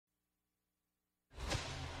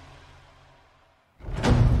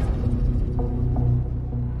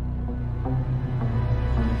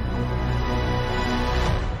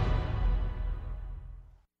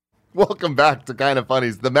Welcome back to Kind of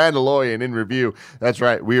Funny's The Mandalorian in Review. That's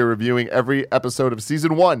right, we are reviewing every episode of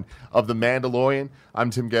Season 1 of The Mandalorian. I'm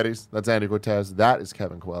Tim Geddes. That's Andy Cortez. That is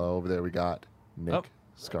Kevin Coelho. Over there we got Nick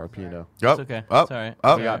Scarpino. It's okay. It's all right.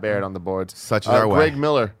 We got Barrett on the boards. Such is our way. Greg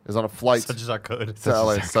Miller is on a flight. Such is our code.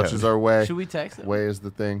 Such is our way. Should we text him? Way is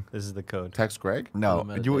the thing. This is the code. Text Greg? No.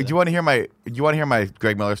 Do you want to hear my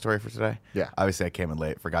Greg Miller story for today? Yeah. Obviously, I came in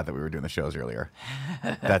late. Forgot that we were doing the shows earlier.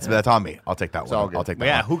 That's on me. I'll take that one. all good. I'll take that.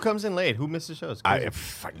 Yeah, one. who comes in late? Who missed the shows?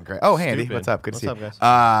 Fucking Greg. Oh, hey, Andy. Stupid. What's up? Good to see you. What's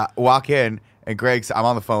up, Walk in, and Greg's. I'm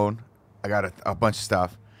on the phone. I got a bunch of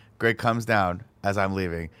stuff. Greg comes down as I'm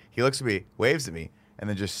leaving. He looks at me, waves at me, and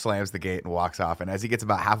then just slams the gate and walks off. And as he gets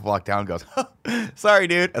about half a block down, goes, sorry,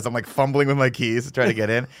 dude. As I'm like fumbling with my keys trying to get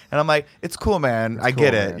in. And I'm like, it's cool, man. I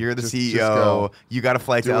get it. Man. You're the Just CEO. go. You got a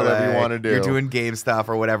flight Do to LA. whatever you wanna do. You're doing game stuff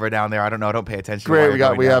or whatever down there. I don't know. Don't pay attention. Great.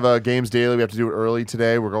 We have a Games Daily. We have to do it early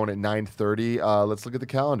today. We're going at 9:30. Let's look at the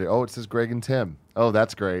calendar. Oh, it says Greg and Tim. Oh,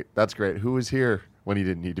 that's great. That's great. Who was here when he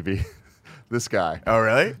didn't need to be? This guy. Oh,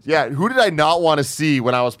 really? Yeah, who did I not want to see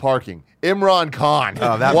when I was parking? Imran Khan.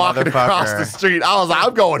 Oh, that walking across motherfucker. the street. I was like,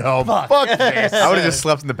 I'm going home. Fuck this. I would have just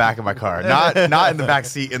slept in the back of my car, not in the back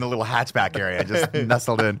seat in the little hatchback area, just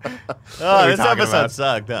nestled in. Oh, this episode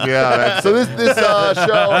sucked. Huh? Yeah, man. So this show is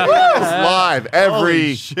live every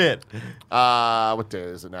Holy shit. what day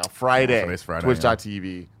is it now? Friday. Today's Friday,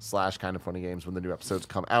 Twitch.tv/Kind of Funny Games when the new episodes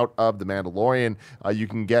come out of The Mandalorian. You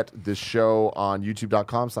can get this show on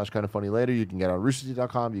youtube.com/Kind of Funny later. You can get it on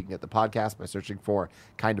roosterteeth.com. You can get the podcast by searching for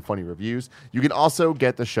Kind of Funny Reviews. You can also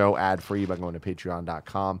get the show ad-free by going to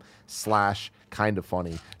patreon.com/Kind of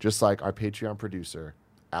Funny, just like our Patreon producer,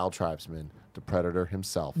 Al Tribesman, the Predator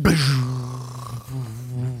himself.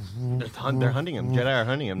 They're hunting him. Jedi are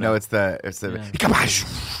hunting him now. No, it's the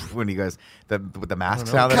when he goes with the mask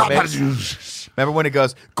sound that it makes. Remember when it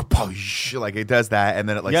goes like it does that, and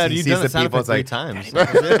then it like yeah, he you've sees done the the sound people. It's effect like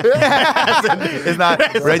 3 times. it's not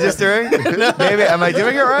registering. Maybe am I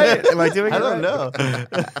doing it right? Am I doing it? I don't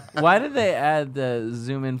right? know. Why did they add the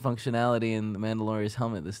zoom in functionality in the Mandalorian's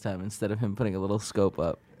helmet this time instead of him putting a little scope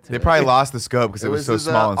up? They probably lost the scope because it was so his,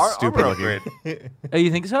 small and armor stupid upgrade. looking. Oh,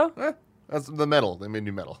 you think so? That's the metal. They made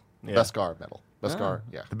new metal. Yeah. Beskar metal. Beskar,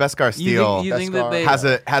 yeah. The Beskar steel You think that they has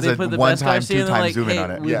a they put the one-time, Beskar scene and they're two-time like, zoom in hey, on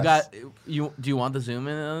it. We've Yes. got you. Do you want the zoom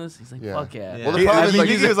in on this? He's like, Yeah. fuck yeah. Yeah. Well, the problem is, like,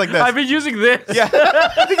 he was like this. I've been using this. Yeah,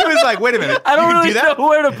 I think it was like, wait a minute. I don't you can really do that? know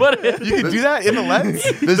where to put it. You can do that in the lens.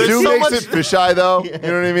 the zoom so makes much- it fisheye, though. You know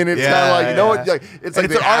what I mean? It's kind of like, you know what? Like, it's like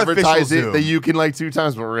It's they an artificial advertise it zoom. that you can like 2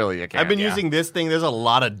 times, but really you can't. I've been yeah. using this thing. There's a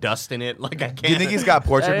lot of dust in it. Like I can't. Do you think he's got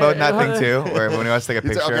portrait mode in that thing too, where when he wants to take a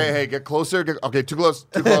It's- picture? okay, hey, get closer. Okay, too close.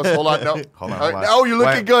 Hold on. No. Hold on. Oh, you're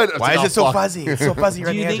looking good. It's Why like, is oh, it so fuck. fuzzy? It's so fuzzy Do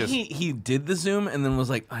around you the think edges. he did the zoom and then was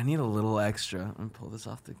like, I need a little extra? I'm gonna pull this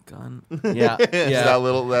off the gun. Yeah, Just yeah. that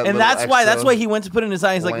little, And that's why he went to put it in his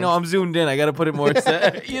eye. He's like, no, I'm zoomed in. I got to put it more. You know?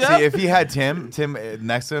 See, if he had Tim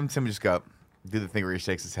next to him, Tim would just go do the thing where he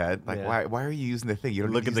shakes his head. Like, Yeah. why are you using the thing? You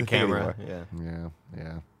don't Look need at to the use thing camera. anymore. Yeah.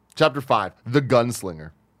 Yeah. Chapter 5, The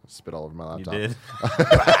Gunslinger. Spit all over my You laptop. did.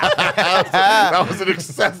 That was an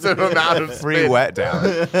excessive amount of Free spit. wet down.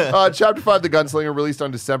 Chapter 5, The Gunslinger, released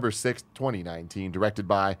on December 6th, 2019, directed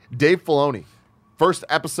by Dave Filoni. First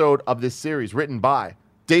episode of this series written by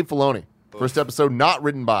Dave Filoni. First episode not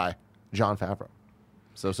written by Jon Favreau.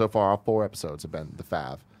 So far, all 4 episodes have been the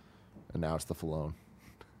Fav, and now it's the Filone.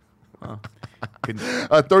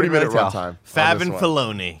 30-minute really tell. runtime. Fab on this and one.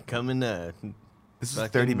 Filoni coming. This is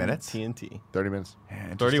 30 minutes? TNT. 30 minutes. Yeah,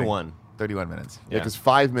 interesting. 31. 31 minutes. Yeah, because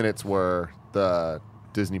 5 minutes were the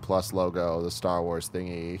Disney Plus logo, the Star Wars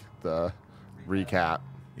thingy, the recap.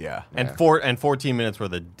 Yeah. And Yeah. 14 minutes were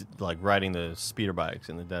the like riding the speeder bikes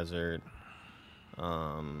in the desert.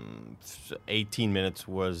 18 minutes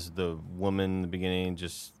was the woman in the beginning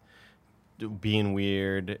just being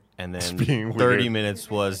weird, and then being 30 weird. minutes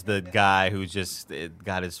was the guy who just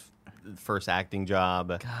got his first acting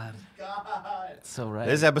job. God. So right.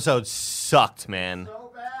 This episode sucked, man.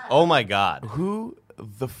 Oh my god. Who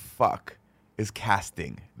the fuck is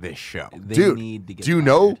casting this show? They Dude, need to get do you fired.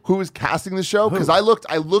 know who is casting the show? Because I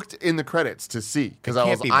looked in the credits to see, because It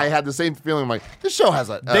can't be I Mark. had the same feeling. I'm like, this show has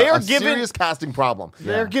a They are giving- serious casting problem.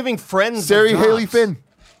 They're giving friends Sarah jobs. Haley Finn,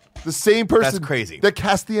 the same person. That's crazy. That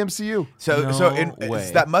cast the MCU. No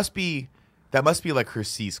way. That must be like her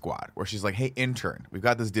C squad, where she's like, "Hey, intern, we've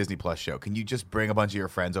got this Disney Plus show. Can you just bring a bunch of your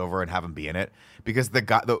friends over and have them be in it?" Because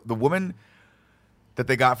the woman that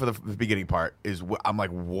they got for the beginning part is, I'm like,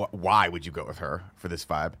 why would you go with her for this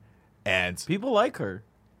vibe? And People like her.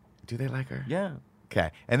 do they like her? Yeah. Okay.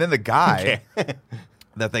 And then the guy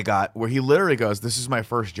that they got, where he literally goes, "This is my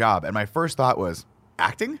first job," and my first thought was,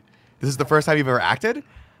 acting? This is the first time you've ever acted?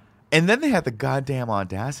 And then they had the goddamn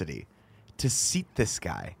audacity to seat this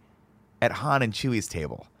guy at Han and Chewie's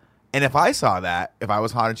table. And if I saw that, if I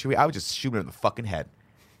was Han and Chewie, I would just shoot him in the fucking head.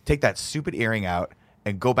 Take that stupid earring out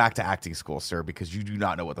and go back to acting school, sir, because you do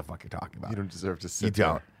not know what the fuck you're talking about. You don't deserve to sit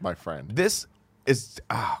there, my friend. This is,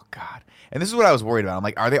 oh, God. And this is what I was worried about. I'm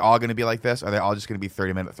like, are they all going to be like this? Are they all just going to be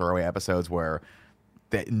 30-minute throwaway episodes where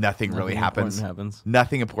nothing really happens?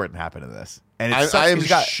 Nothing important happened in this. And I am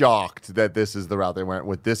shocked that this is the route they went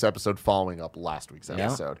with this episode following up last week's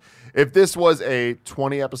episode. If this was a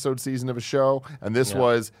 20-episode season of a show and this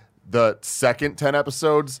was the second 10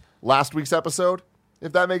 episodes last week's episode,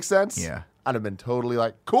 if that makes sense, I'd have been totally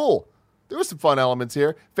like, cool. There was some fun elements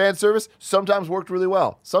here. Fan service sometimes worked really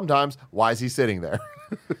well. Sometimes, why is he sitting there?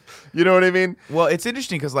 You know what I mean? Well, it's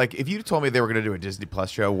interesting because, like, if you told me they were going to do a Disney Plus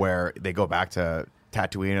show where they go back to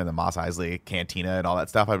Tatooine and the Mos Eisley Cantina and all that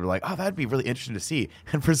stuff, I'd be like, oh, that'd be really interesting to see.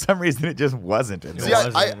 And for some reason, it just wasn't.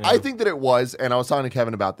 I think that it was, and I was talking to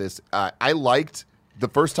Kevin about this. I liked the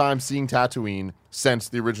first time seeing Tatooine since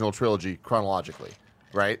the original trilogy chronologically,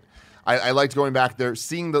 right? I liked going back there,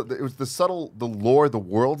 seeing it was the lore, the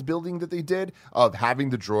world building that they did of having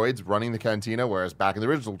the droids running the cantina, whereas back in the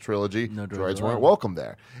original trilogy, droids weren't welcome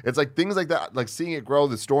there. It's like things like that, like seeing it grow,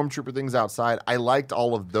 the stormtrooper things outside. I liked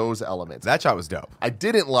all of those elements. That shot was dope. I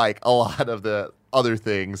didn't like a lot of the other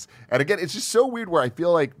things. And again, it's just so weird where I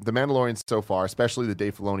feel like the Mandalorians so far, especially the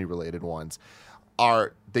Dave Filoni related ones,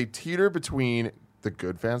 they teeter between the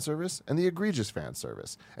good fan service and the egregious fan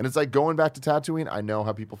service. And it's like going back to Tatooine. I know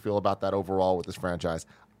how people feel about that overall with this franchise.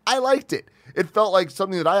 I liked it. It felt like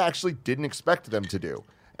something that I actually didn't expect them to do.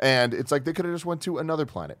 And it's like they could have just went to another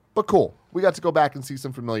planet. But cool. We got to go back and see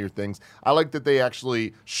some familiar things. I like that they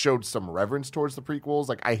actually showed some reverence towards the prequels.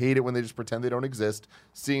 Like, I hate it when they just pretend they don't exist.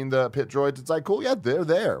 Seeing the pit droids, it's like, cool, yeah, they're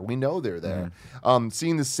there. We know they're there.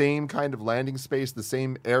 Seeing the same kind of landing space, the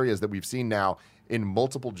same areas that we've seen now in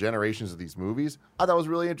multiple generations of these movies, I thought was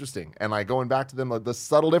really interesting. And like going back to them, like the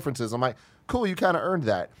subtle differences, I'm like, cool, you kind of earned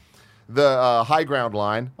that. The high ground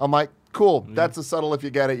line, I'm like, cool, that's a subtle. If you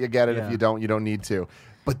get it, you get it. If you don't need to.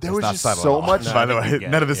 But there was just so much. By the way,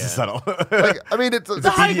 none of this is subtle. Like, I mean, it's all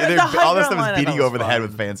this stuff is beating you over the head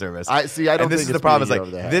with fan service. I don't. And this is the problem. Is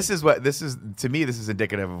like this is to me. This is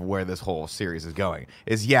indicative of where this whole series is going.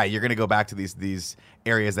 Is you're going to go back to these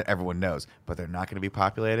areas that everyone knows, but they're not going to be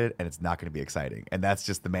populated, and it's not going to be exciting. And that's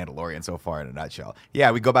just the Mandalorian so far in a nutshell.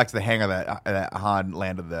 Yeah, we go back to the hangar that Han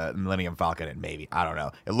landed the Millennium Falcon in. Maybe, I don't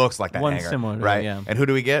know. It looks like that hangar, similar, right? Yeah. And who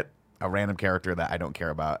do we get? A random character that I don't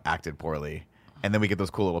care about, acted poorly. And then we get those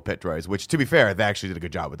cool little pit droids, which, to be fair, they actually did a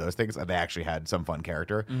good job with those things. They actually had some fun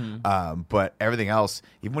character. But everything else,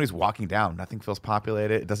 even when he's walking down, nothing feels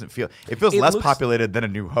populated. It feels less populated than A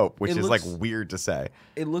New Hope, which is like weird to say.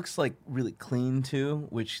 It looks like really clean too,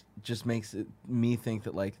 which just makes me think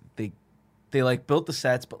that like they like built the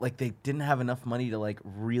sets, but like they didn't have enough money to like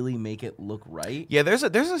really make it look right. Yeah, there's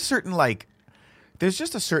a certain like, there's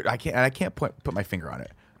just a certain I can't put my finger on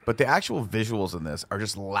it. But the actual visuals in this are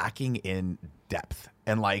just lacking in depth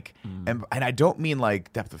and like, and I don't mean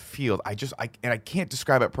like depth of field. I can't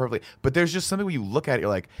describe it perfectly. But there's just something when you look at it, you're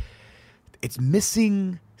like, it's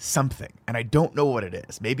missing something, and I don't know what it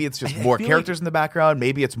is. Maybe it's just more characters in the background.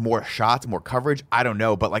 Maybe it's more shots, more coverage. I don't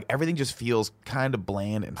know. But like everything just feels kind of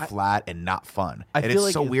bland and flat and not fun. And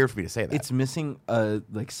it's so weird for me to say that. It's missing a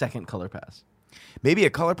like second color pass. Maybe a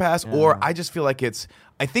color pass, or I just feel like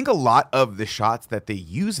I think a lot of the shots that they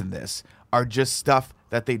use in this are just stuff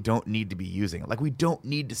that they don't need to be using. Like, we don't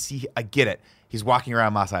need to see, I get it. He's walking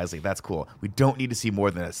around Mos Eisley. That's cool. We don't need to see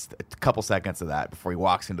more than a couple seconds of that before he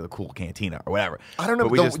walks into the cool cantina or whatever. I don't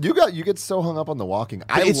know. You get so hung up on the walking.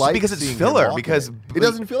 Because it's filler. Because it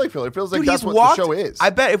doesn't feel like filler. It feels like that's what the show is. I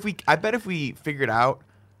bet if we figured out,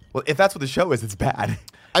 well, if that's what the show is, it's bad.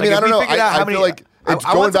 I mean, I don't know. I feel like it's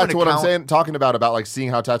going back to what I'm talking about like seeing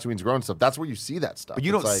how Tatooine's grown and stuff. That's where you see that stuff. But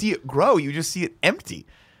you don't see it grow. You just see it empty.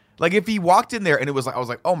 Like if he walked in there and it was like, I was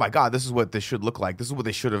like, oh my god, this is what this should look like. This is what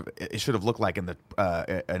it should have looked like in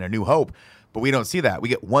A New Hope. But we don't see that. We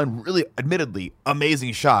get one really, admittedly,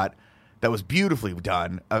 amazing shot that was beautifully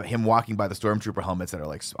done of him walking by the stormtrooper helmets that are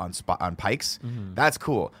like on pikes. That's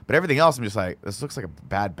cool. But everything else, I'm just like, this looks like a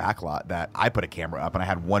bad backlot that I put a camera up and I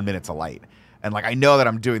had 1 minute to light. And like I know that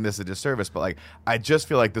I'm doing this a disservice, but like I just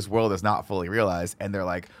feel like this world is not fully realized. And they're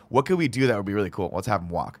like, what could we do that would be really cool? Let's have him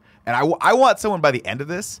walk. And I want someone by the end of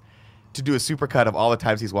this to do a supercut of all the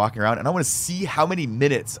times he's walking around, and I want to see how many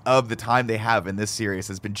minutes of the time they have in this series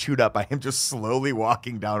has been chewed up by him just slowly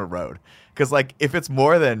walking down a road. Because like if it's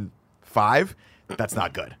more than 5, that's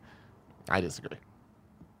not good. I disagree.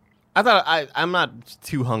 I'm not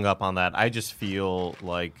too hung up on that. I just feel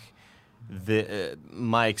like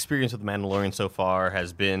my experience with The Mandalorian so far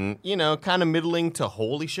has been, kind of middling to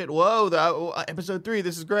holy shit, whoa, episode 3,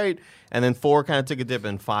 this is great. And then 4 kind of took a dip,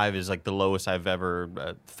 and 5 is like the lowest I've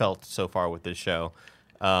ever felt so far with this show.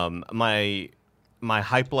 My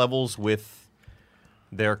hype levels with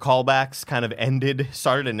their callbacks kind of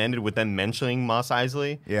started and ended with them mentioning Mos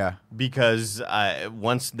Eisley. Yeah. Because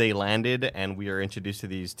once they landed and we are introduced to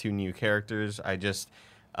these 2 new characters, I just...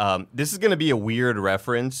 this is going to be a weird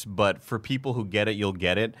reference, but for people who get it, you'll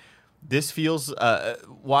get it. This feels...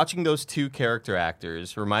 watching those 2 character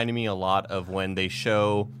actors reminded me a lot of when they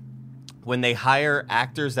hire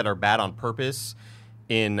actors that are bad on purpose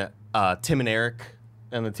in Tim and Eric,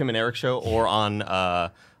 and the Tim and Eric show, or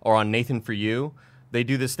on Nathan For You. They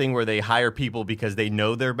do this thing where they hire people because they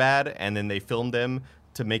know they're bad, and then they film them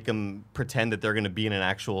to make them pretend that they're going to be in an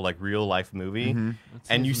actual like real life movie,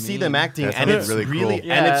 and you see them acting, and it's really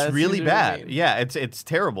bad. Yeah, it's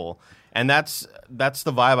terrible, and that's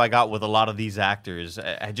the vibe I got with a lot of these actors.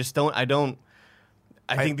 I think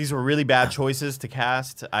these were really bad choices to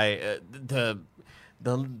cast. The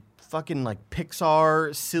fucking like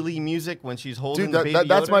Pixar silly music when she's holding the baby Yoda.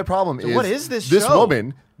 That's my problem. So what is this This show?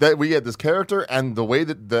 woman that we get this character, and the way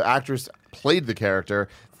that the actress played the character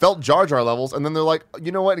felt Jar Jar levels, and then they're like,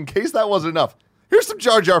 you know what? In case that wasn't enough, here's some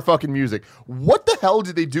Jar Jar fucking music. What the hell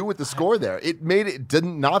did they do with the score there? It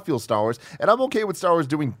didn't not feel Star Wars, and I'm okay with Star Wars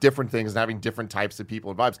doing different things and having different types of people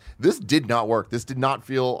and vibes. This did not work. This did not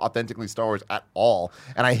feel authentically Star Wars at all,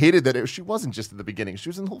 and I hated that she wasn't just at the beginning. She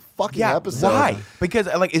was in the whole fucking episode. Why? Because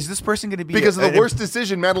is this person going to be because of the worst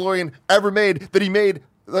decision Mandalorian ever made that he made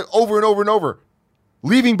like, over and over and over?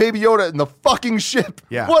 Leaving Baby Yoda in the fucking ship.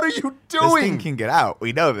 Yeah. What are you doing? This thing can get out.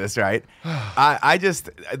 We know this, right?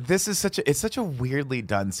 This is such a weirdly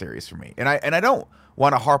done series for me. And I don't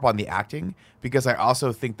want to harp on the acting, because I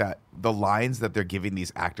also think that the lines that they're giving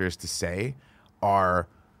these actors to say are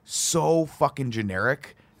so fucking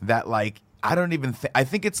generic that like I don't even I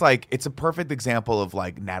think it's a perfect example of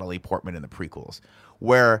like Natalie Portman in the prequels,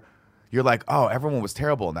 where you're like, oh, everyone was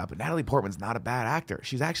terrible in that, but Natalie Portman's not a bad actor.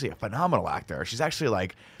 She's actually a phenomenal actor. She's actually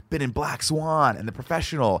like been in Black Swan and The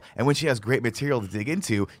Professional, and when she has great material to dig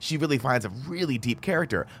into, she really finds a really deep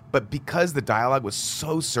character. But because the dialogue was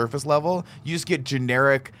so surface level, you just get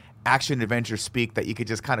generic action adventure speak that you could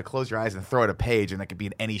just kind of close your eyes and throw at a page, and that could be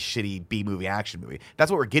in any shitty B-movie action movie.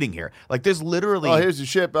 That's what we're getting here. Like, there's literally... Oh, here's your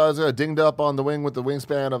ship. I was dinged up on the wing with the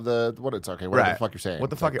wingspan of the... Whatever the fuck you're saying.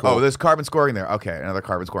 What the fuck? Cool. Oh, there's carbon scoring there. Okay, another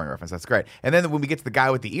carbon scoring reference. That's great. And then when we get to the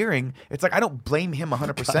guy with the earring, it's like, I don't blame him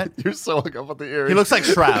 100%. You're so hung up on the earring. He looks like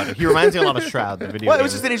Shroud. He reminds me a lot of Shroud, the video. Well, it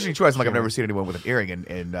was just an interesting choice. Like, I've never seen anyone with an earring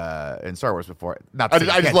in Star Wars before. Not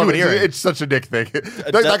I just love it. It's such a Nick thing.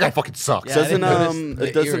 that guy fucking sucks. Yeah, doesn't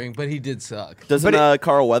the earring, but he did suck. Doesn't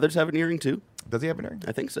Carl Weathers have an earring too? Does he have an earring?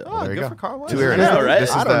 I think so. Oh, there you good go. for Carl 2 Weathers. earrings. I know, right? This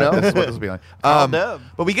is this is what this will be like.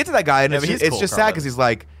 But we get to that guy, and Yeah, but it's he's cool, just Carl sad because he's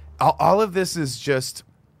like, all of this is just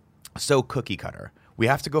so cookie cutter. We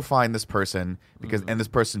have to go find this person because, and this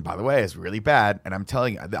person, by the way, is really bad. And I'm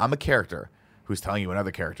telling you, I'm a character who's telling you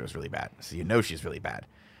another character is really bad, so you know she's really bad.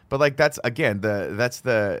 But like that's again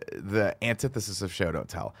the antithesis of show don't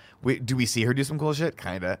tell. Do we see her do some cool shit?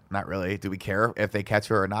 Kinda, not really. Do we care if they catch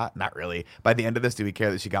her or not? Not really. By the end of this, do we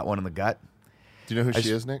care that she got one in the gut? Do you know who she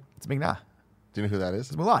is, Nick? It's Ming-Na. Do you know who that is?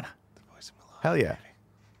 It's Mulan. The voice of Mulan. Hell yeah.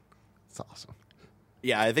 It's awesome.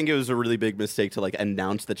 Yeah, I think it was a really big mistake to like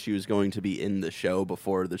announce that she was going to be in the show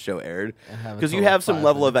before the show aired, because you have some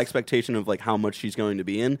level of expectation of like how much she's going to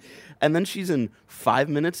be in, and then she's in 5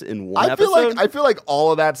 minutes in one episode. I feel like all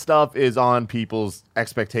of that stuff is on people's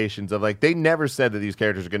expectations of like they never said that these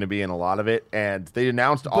characters are going to be in a lot of it, and they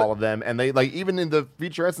announced all of them, and they like even in the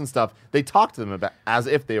featurettes and stuff they talked to them about as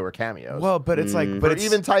if they were cameos. Well, but it's like, but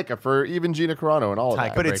even Taika, for even Gina Carano and all of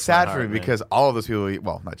that. But it's sad for me because all of those people,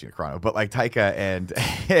 well, not Gina Carano, but like Taika and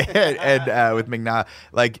with Ming-Na,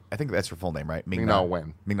 like I think that's her full name, right? Ming-Na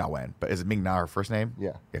Wen. Ming-Na Wen. But is it Ming-Na her first name?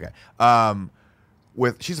 Yeah. Okay.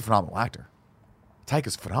 She's a phenomenal actor.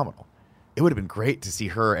 Taika's phenomenal. It would have been great to see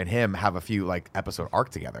her and him have a few like episode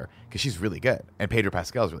arc together because she's really good and Pedro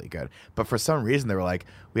Pascal's really good. But for some reason they were like,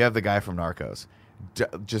 we have the guy from Narcos.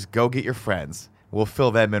 Just go get your friends. We'll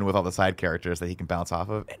fill them in with all the side characters that he can bounce off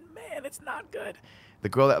of. And man, it's not good.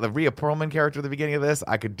 The Rhea Perlman character at the beginning of this,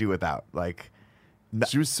 I could do without. Like.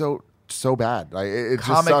 She was so bad. Like it just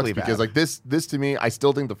Comically sucks because bad. like this to me, I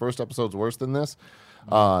still think the first episode's worse than this.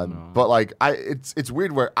 But like it's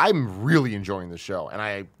weird where I'm really enjoying the show and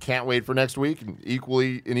I can't wait for next week in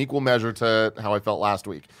equal measure to how I felt last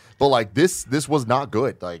week. But like this was not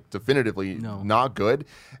good. Like definitively not good.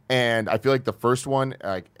 And I feel like the first one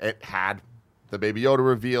like it had the Baby Yoda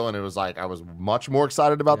reveal, and it was like I was much more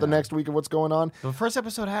excited about the next week of what's going on. The first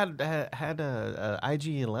episode had a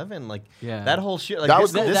IG-11, like Yeah. that whole shit. Like That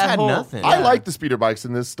was this cool. had whole- nothing. I like the speeder bikes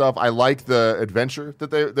and this stuff. I like the adventure that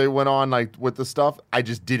they went on, like with the stuff. I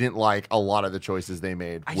just didn't like a lot of the choices they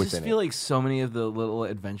made I within just feel it. like so many of the little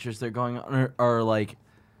adventures they're going on are like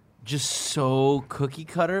just so cookie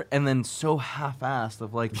cutter and then so half-assed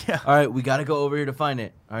of like, all right, we got to go over here to find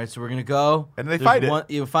it. All right, so we're going to go. And they There's find it.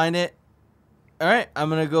 You find it. All right, I'm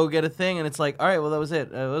going to go get a thing. And it's like, all right, well, that was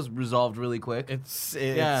it. It was resolved really quick. It's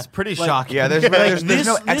Yeah. pretty Like- shocking. Yeah, there's this,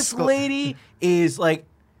 no this lady is like,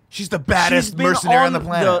 She's the baddest she's been mercenary on the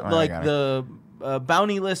planet. The, Oh my like God. the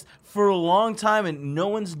bounty list for a long time, and no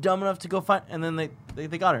one's dumb enough to go find. And then they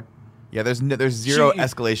got her. Yeah, there's zero She-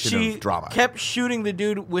 escalation she of drama. kept shooting the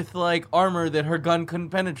dude with like armor that her gun couldn't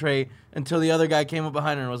penetrate until the other guy came up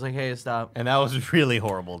behind her and was like, "Hey, stop!" And that was really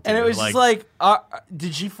horrible. Too. And it was just like,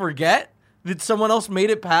 did she forget that someone else made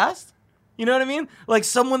it past? You know what I mean? Like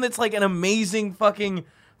someone that's like an amazing fucking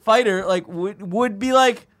fighter, like would be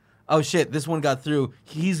like, "Oh shit, this one got through.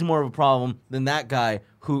 He's more of a problem than that guy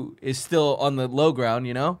who is still on the low ground."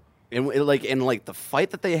 You know? And the fight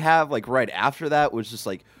that they have like right after that was just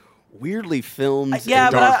like weirdly filmed. Yeah,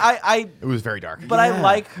 and but dark. It was very dark. But I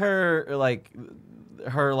like her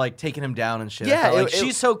like taking him down and shit. Yeah, I felt like it-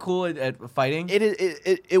 she's so cool at fighting.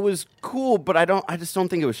 It was cool, but I just don't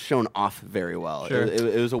think it was shown off very well. Sure.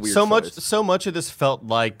 It was a weird choice. so much of this felt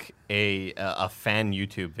like a fan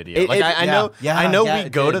YouTube video. It- Like it- I yeah. know Yeah, I know yeah, we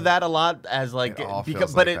it go did. to that a lot as like It all because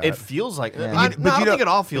feels but like it that. feels like Yeah. I don't think it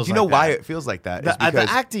all feels. But you know like why that. it feels like that? It's The because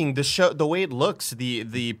acting, the show, the way it looks,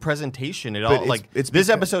 the presentation, it But all it's- like it's this because-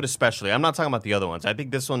 episode especially. I'm not talking about the other ones. I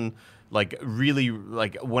think this one, like really,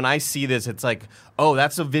 like when I see this, it's like, oh,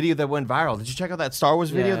 that's a video that went viral. Did you check out that Star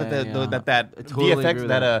Wars video Yeah, that I totally agree VFX with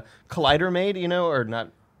that that. Collider made? You know, or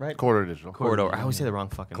not? Right? Corridor Digital. Corridor. I always say the wrong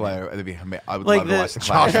fucking name. Collider, I would Like love to the- watch the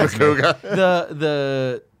Josh Collider. McCouga.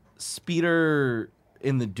 the speeder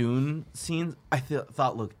in the dune scenes I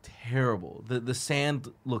thought looked terrible. The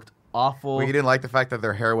sand looked awful. Well, you didn't like the fact that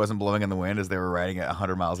their hair wasn't blowing in the wind as they were riding at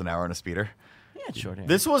 100 miles an hour in a speeder? Yeah, it's short hair.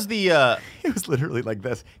 This was the He was literally like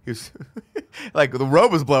this. He was like the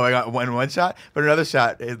robe was blowing on one shot, but another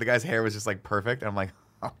shot, the guy's hair was just like perfect. And I'm like,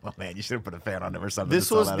 oh well, man, you should have put a fan on him or something. this to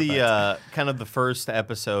sell was that the effect. kind of the first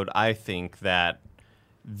episode I think that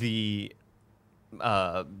the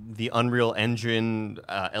Unreal Engine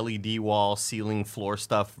LED wall, ceiling, floor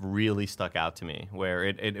stuff really stuck out to me. Where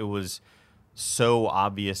it was so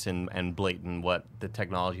obvious and blatant what the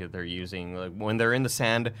technology that they're using. Like when they're in the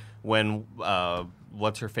sand, when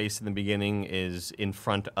what's her face in the beginning is in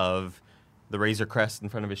front of the Razor Crest in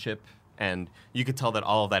front of his ship, and you could tell that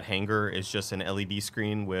all of that hangar is just an LED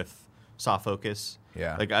screen with soft focus.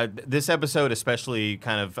 Yeah. Like this episode especially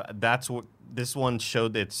kind of that's what this one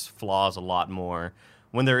showed its flaws a lot more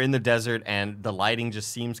when they're in the desert and the lighting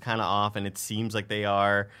just seems kind of off and it seems like they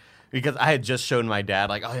are because I had just shown my dad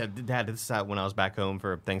like, oh yeah, Dad, this is how when I was back home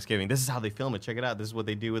for Thanksgiving. This is how they film it. Check it out. This is what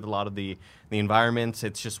they do with a lot of the environments.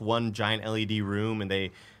 It's just one giant LED room and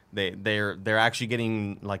they're actually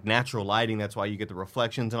getting like natural lighting. That's why you get the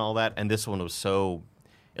reflections and all that. And this one was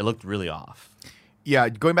it looked really off. Yeah,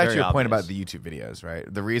 going back to Very your point about obvious. the YouTube videos, right?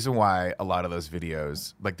 The reason why a lot of those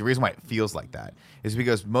videos, like the reason why it feels like that is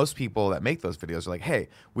because most people that make those videos are like, hey,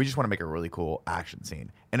 we just want to make a really cool action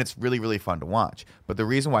scene. And it's really, really fun to watch. But the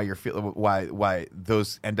reason why why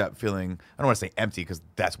those end up feeling, I don't want to say empty because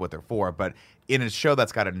that's what they're for, but in a show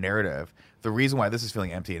that's got a narrative, the reason why this is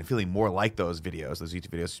feeling empty and feeling more like those videos, those YouTube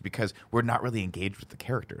videos, is because we're not really engaged with the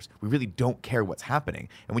characters. We really don't care what's happening.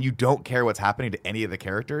 And when you don't care what's happening to any of the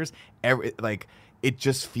characters, it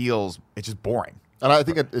just it's just boring. And I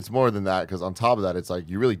think it's more than that because on top of that, it's like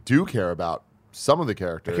you really do care about some of the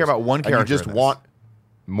characters. I care about one and character you just in this. want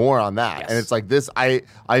more on that. Yes. And it's like this.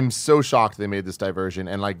 I'm so shocked they made this diversion.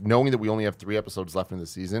 And like knowing that we only have 3 episodes left in the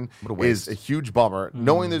season What a is waste. a huge bummer.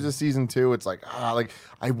 Knowing there's a season 2, it's like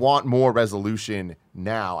I want more resolution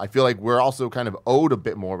now. I feel like we're also kind of owed a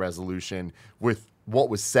bit more resolution with what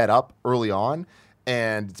was set up early on.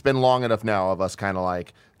 And it's been long enough now of us kind of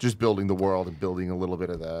like just building the world and building a little bit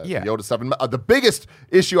of the Yoda stuff. And the biggest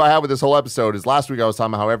issue I have with this whole episode is last week I was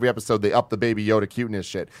talking about how every episode they up the Baby Yoda cuteness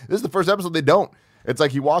shit. This is the first episode they don't. It's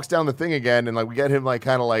like he walks down the thing again and like we get him like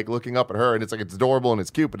kind of like looking up at her and it's like it's adorable and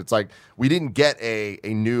it's cute, but it's like we didn't get a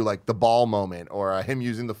new like the ball moment or him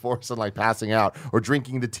using the Force and like passing out or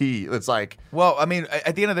drinking the tea. It's like Well, I mean,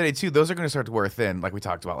 at the end of the day, too, those are going to start to wear thin, like we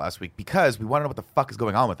talked about last week, because we want to know what the fuck is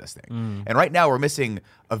going on with this thing. And right now, we're missing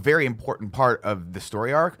a very important part of the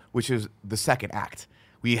story arc, which is the second act.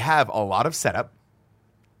 We have a lot of setup,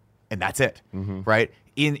 and that's it, right?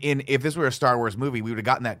 if this were a Star Wars movie, we would have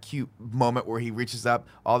gotten that cute moment where he reaches up,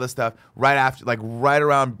 all this stuff, right after, like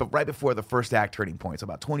right before the first act turning point, so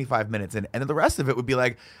about 25 minutes in, and then the rest of it would be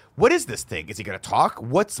like, what is this thing? Is he going to talk?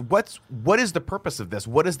 What is the purpose of this?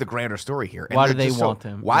 What is the grander story here? And why do they want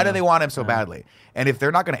him? Why do they want him so badly? And if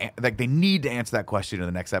they're not going to, like, they need to answer that question in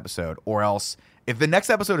the next episode, or else. If the next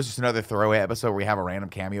episode is just another throwaway episode where we have a random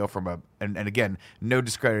cameo from and again, no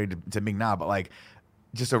discredit to Ming-Na, but like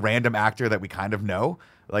just a random actor that we kind of know,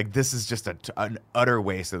 like this is just an utter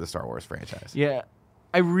waste of the Star Wars franchise. Yeah.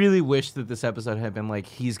 I really wish that this episode had been like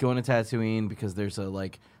he's going to Tatooine because there's a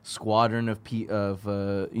like squadron of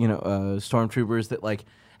stormtroopers that like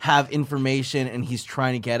have information and he's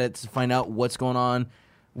trying to get it to find out what's going on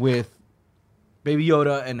with Baby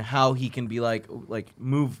Yoda and how he can be like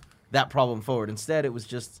move that problem forward. Instead, it was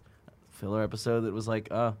just a filler episode that was like,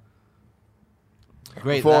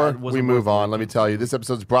 great. Before we move on, let me tell you, this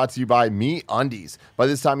episode is brought to you by MeUndies. By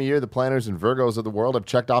this time of year, the planners and Virgos of the world have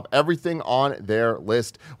checked off everything on their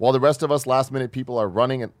list, while the rest of us last-minute people are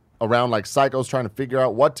running around like psychos trying to figure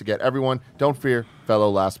out what to get everyone. Don't fear, fellow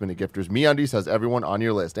last-minute gifters. MeUndies has everyone on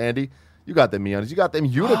your list. Andy, you got them MeUndies. You got them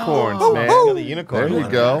unicorns, man. Got the unicorn. There you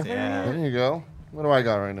one. go. Yeah. There you go. What do I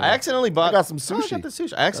got right now? I accidentally bought. I got some sushi. Oh, I got the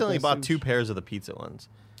sushi. I accidentally bought sushi. 2 pairs of the pizza ones.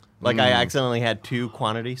 Like I accidentally had 2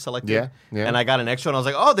 quantity selected. Yeah, yeah. And I got an extra one. I was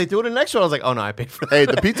like, oh, they threw it in an extra one. I was like, oh no, I paid for that. Hey,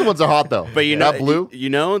 the pizza ones are hot though. But you know, that blue.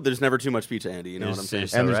 there's never too much pizza, Andy. You know what I'm saying?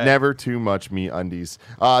 And there's never too much MeUndies.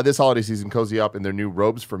 This holiday season, cozy up in their new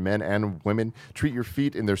robes for men and women. Treat your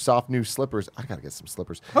feet in their soft new slippers. I gotta get some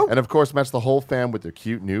slippers. Oh. And of course, match the whole fam with their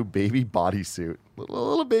cute new baby bodysuit.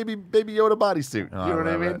 Little baby Yoda bodysuit. Oh, You know what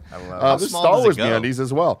I love mean? it. I love it. There's small Star does it Wars go? MeUndies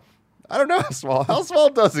as well. I don't know how small. How small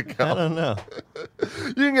does it go? I don't know.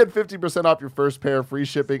 You can get 50% off your first pair, free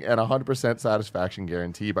shipping, and 100% satisfaction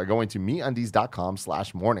guarantee by going to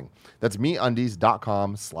MeUndies.com/morning. That's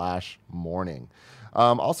MeUndies.com/morning.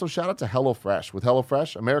 Also, shout out to HelloFresh. With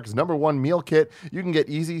HelloFresh, America's #1 meal kit, you can get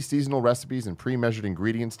easy seasonal recipes and pre-measured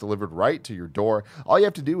ingredients delivered right to your door. All you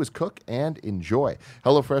have to do is cook and enjoy.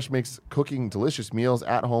 HelloFresh makes cooking delicious meals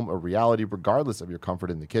at home a reality regardless of your comfort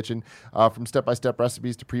in the kitchen. From step-by-step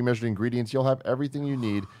recipes to pre-measured ingredients, you'll have everything you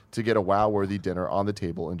need to get a wow-worthy dinner on the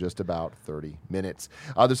table in just about 30 minutes.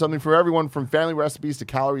 There's something for everyone, from family recipes to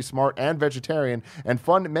calorie smart and vegetarian, and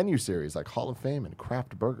fun menu series like Hall of Fame and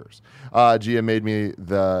craft burgers. Gia made me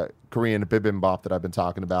the Korean bibimbap that I've been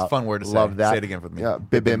talking about. It's a fun word to say. Love that. Say it again for me. Yeah,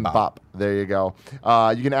 Bibimbap. bibimbap. There you go.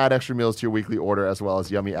 You can add extra meals to your weekly order as well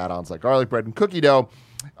as yummy add-ons like garlic bread and cookie dough.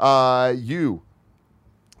 You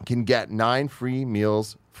can get 9 free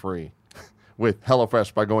meals free with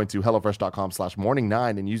HelloFresh by going to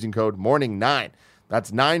HelloFresh.com/morning9 and using code morning9.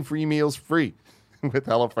 That's 9 free meals free with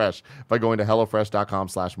HelloFresh by going to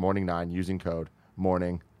HelloFresh.com/morning9 using code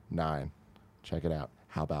morning9. Check it out.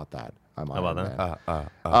 How about that? I'm How about Iron that? Man.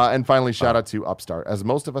 And finally, shout out to Upstart. As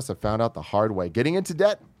most of us have found out the hard way, getting into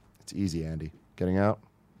debt, it's easy, Andy. Getting out,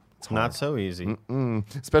 it's hard. Not so easy.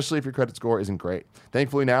 Especially if your credit score isn't great.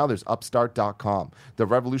 Thankfully now there's Upstart.com, the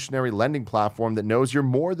revolutionary lending platform that knows you're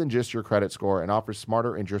more than just your credit score and offers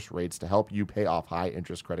smarter interest rates to help you pay off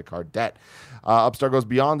high-interest credit card debt. Upstart goes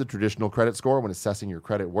beyond the traditional credit score when assessing your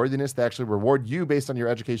credit worthiness. They actually reward you based on your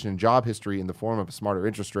education and job history in the form of a smarter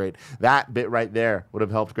interest rate. That bit right there would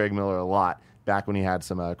have helped Greg Miller a lot back when he had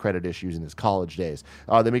some credit issues in his college days.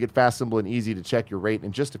 They make it fast, simple, and easy to check your rate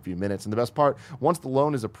in just a few minutes. And the best part, once the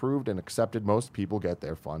loan is approved and accepted, most people get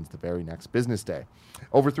their funds the very next business day.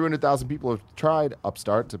 Over 300,000 people have tried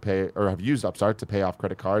Upstart to pay, or have used Upstart to pay off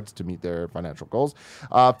credit cards to meet their financial goals.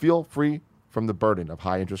 Feel free from the burden of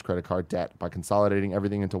high-interest credit card debt by consolidating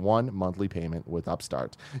everything into one monthly payment with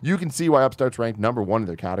Upstart. You can see why Upstart's ranked #1 in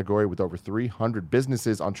their category with over 300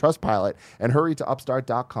 businesses on Trustpilot, and hurry to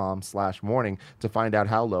upstart.com/morning to find out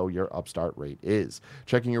how low your Upstart rate is.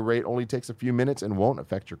 Checking your rate only takes a few minutes and won't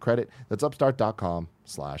affect your credit. That's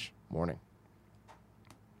upstart.com/morning.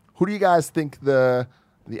 Who do you guys think the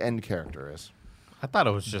end character is? I thought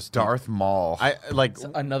it was just Darth Maul. I like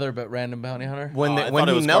Another but random bounty hunter. when I when thought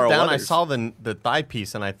it he was knelt Carl down. Weathers. I saw the thigh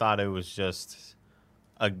piece, and I thought it was just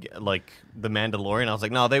like the Mandalorian. I was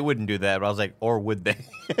like, no, they wouldn't do that. But I was like, or would they?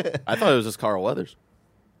 I thought it was just Carl Weathers.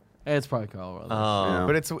 It's probably Carl Weathers. Yeah.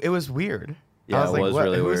 But it was weird. Yeah, I was it like, was what?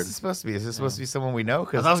 really Who weird. is this supposed to be? Is this supposed to be someone we know? I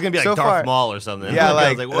thought it was gonna be like so Darth far, Maul or something. Yeah, I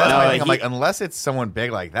like, was like, that's what? my No, thing. I'm he- like, unless it's someone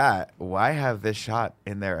big like that, why have this shot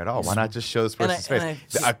in there at all? Why not just show this And person's I-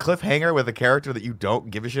 face? A cliffhanger with a character that you don't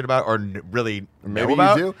give a shit about or really Maybe know you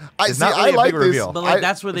about do. is not really I a like big this. reveal. But like I-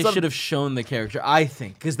 that's where they it's should have shown the character, I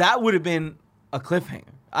think, because that would have been a cliffhanger.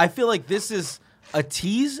 I feel like this is a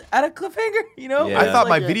tease at a cliffhanger. You know, Yeah. I thought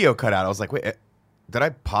my Like, video cut out. I was like, wait, Did I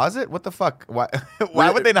pause it? What the fuck? Why? Why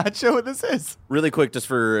would they not show what this is? Really quick, just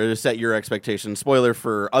to set your expectations. Spoiler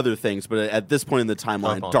for other things, but at this point in the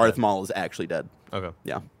timeline, Darth Maul is actually dead. Okay.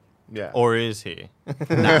 Yeah. Yeah. Or is he?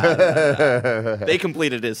 They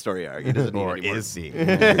completed his story arc. He doesn't need Or any more. is he?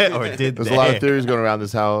 Or did There's they? a lot of theories going around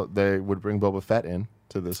this how they would bring Boba Fett in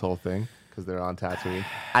to this whole thing because they're on Tatooine.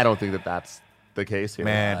 I don't think that that's the case here.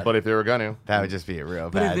 Man. But if they were gonna, That would just be a real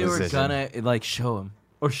But if bad they were decision. gonna like show him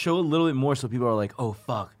or show a little bit more, so people are like, "Oh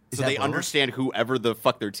fuck!" Is So that they Boba? understand whoever the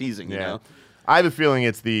fuck they're teasing, you know? I have a feeling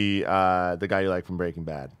it's the guy you like from Breaking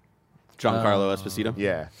Bad. Giancarlo Esposito.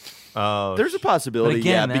 Yeah. Oh, There's a But possibility,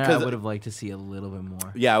 again, yeah, there because I would have liked to see a little bit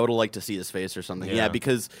more. yeah, I would have liked to see his face or something. Yeah, Yeah.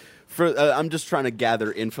 because for I'm just trying to gather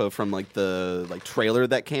info from like the trailer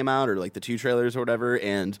that came out or like the 2 trailers or whatever,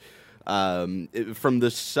 and from the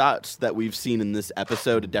shots that we've seen in this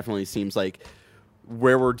episode, it definitely seems like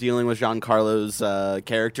where we're dealing with Giancarlo's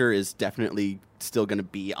character is definitely still going to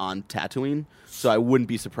be on Tatooine. So I wouldn't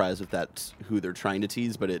be surprised if that's who they're trying to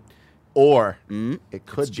tease, but it Or it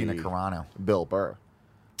could It's be Gina Carano. Bill Burr.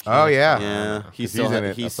 Oh yeah. yeah, he he's still in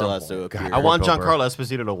it he at still some has to point. appear. I want Bill Burr. Giancarlo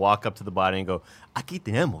Esposito to walk up to the body and go, "Aquí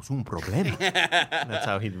tenemos un problema." That's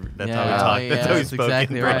how he. That's how he Yeah, talked. yeah, That's how he that's spoke.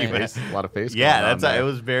 exactly in right. Breaking Bad. A lot of face. Yeah, going on that's how, there. it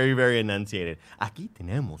was very, very enunciated. Aquí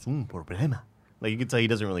tenemos un problema. Like you can tell he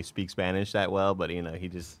doesn't really speak Spanish that well, but you know he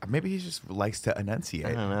just. Maybe he just likes to enunciate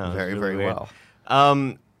I don't know. It's very, really very weird. well.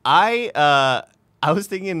 I was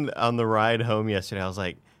thinking on the ride home yesterday. I was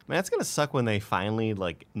like, man, it's gonna suck when they finally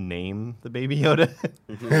like name the Baby Yoda.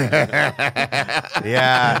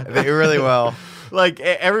 Yeah, they really will. Like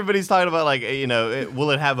everybody's talking about, like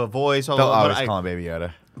will it have a voice? They'll But always I- call him Baby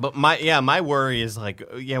Yoda. But my worry is like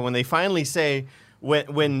when they finally say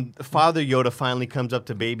when Father Yoda finally comes up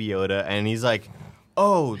to Baby Yoda and he's like,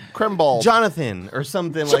 "Oh, Cremball. Jonathan," or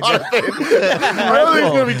something like that. I don't think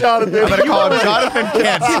it's gonna be Jonathan. I'm gonna call him Jonathan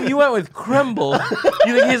Kent. You went with Kremble.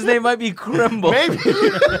 You think his name might be Kremble? Maybe.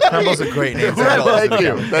 Cremble's a great name. Thank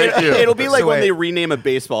you. Thank you. It'll be like So when wait. they rename a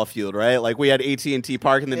baseball field, right? Like we had AT&T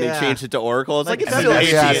Park, and then Yeah. they changed it to Oracle. It's like it's and still then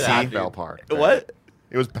AT&T. that's Pac-Bell Park. What?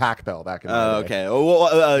 It was Pac-Bell back in the Oh, day. okay.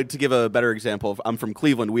 Well, to give a better example, I'm from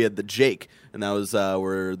Cleveland. We had the Jake, and that was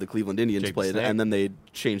where the Cleveland Indians Jake played. Snake. And then they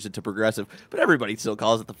changed it to Progressive. But everybody still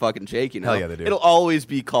calls it the fucking Jake, you know? Hell yeah, they do. It'll always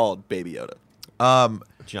be called Baby Yoda.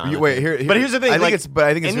 Jonathan. Wait, here. But here's the thing. I think like, it's. But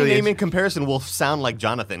I think it's any really. name in comparison will sound like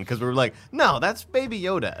Jonathan because we're like, no, that's Baby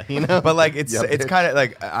Yoda. You know. But like it's Yeah, it's bitch. kind of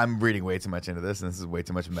like I'm reading way too much into this, and this is way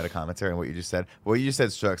too much meta commentary on what you just said. What you just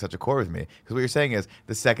said struck such a chord with me because what you're saying is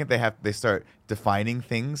the second they start defining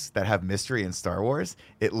things that have mystery in Star Wars,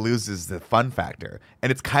 it loses the fun factor,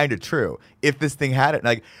 and it's kind of true. If this thing had it,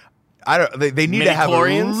 like. I don't. They need to have a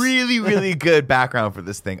Midi-chlorians? really, really good background for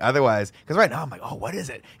this thing. Otherwise, because right now I'm like, oh, what is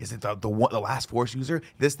it? Is it the last Force user?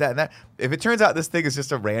 This, that, and that. If it turns out this thing is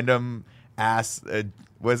just a random ass,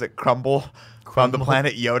 what is it, crumble from the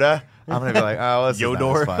planet Yoda, I'm gonna be like, oh, this Yodor. is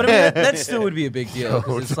not as fun. But I mean, that still would be a big deal.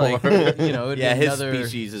 'Cause it's like, it'd Yeah, be his another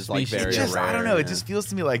species is, like, very It just, I don't know. rare, It yeah. just feels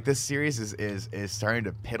to me like this series is starting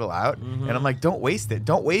to piddle out, and I'm like, don't waste it.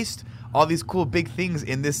 Don't waste all these cool big things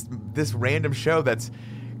in this random show that's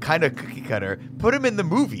kind of cookie cutter. Put them in the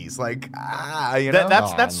movies, like you know.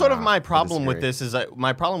 That's sort of no. my That problem is with great. this. Is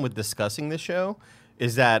my problem with discussing this show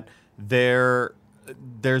is that there's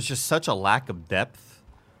just such a lack of depth.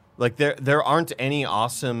 Like there aren't any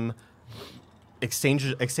awesome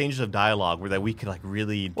exchanges of dialogue where that we could like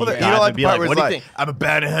really deep Well, you dive know, like and the be part like, where what it's do you like, think? I'm a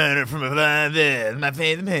bounty hunter from a blind this, my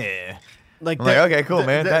face here. Like, I'm like, okay, cool,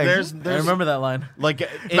 man, thanks. I remember that line. like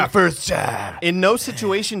My first job. in no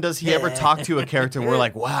situation does he ever talk to a character and we're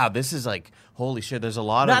like, wow, this is like, holy shit, there's a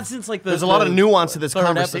lot Not of since, like, there's a lot of the nuance to this third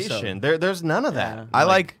conversation. episode. There's none of that. Yeah. I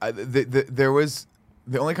like there was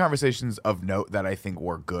the only conversations of note that I think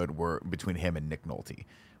were good were between him and Nick Nolte,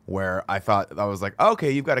 where I was like, okay,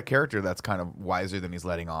 you've got a character that's kind of wiser than he's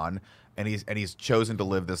letting on, and he's chosen to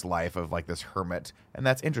live this life of like this hermit, and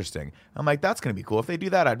that's interesting. I'm like, that's gonna be cool. If they do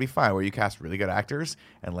that, I'd be fine. Where you cast really good actors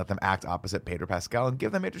and let them act opposite Pedro Pascal and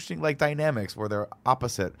give them interesting like dynamics where they're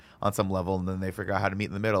opposite on some level, and then they figure out how to meet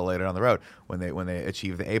in the middle later on the road when they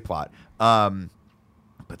achieve the A plot.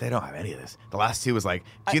 But they don't have any of this. The last two was like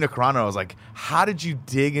Gina Carano was like, how did you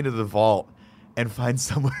dig into the vault and find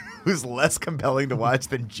someone who's less compelling to watch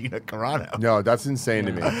than Gina Carano? No, that's insane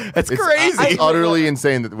to me. That's It's crazy. utterly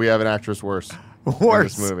insane that we have an actress worse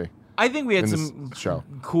Worse. in this movie. I think we had In this some show.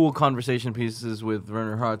 cool conversation pieces with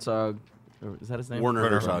Werner Herzog. Or is that his name? Werner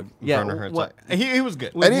Herzog. Yeah, Werner Herzog. what- He was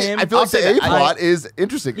good. With And him, I feel I'll like the say A that. plot is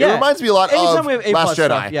interesting. Yeah. It reminds me a lot Anytime of we have A-plot Last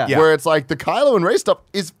Jedi, stuff, yeah. where it's like the Kylo and Rey stuff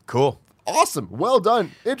is Cool. awesome, well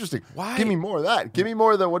done, interesting. Why- Give me more of that. Give me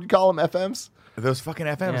more of the what do you call them, FMs? Those fucking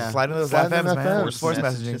FMs, Yeah. slide into those Slide into FMs, man. FMs. Force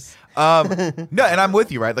Messages. messaging. No, and I'm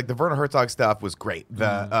with you, right? Like the Werner Herzog stuff was great.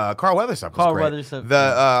 The Carl Weathers stuff was Carl great. Weathers stuff,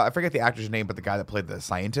 The I forget the actor's name, but the guy that played the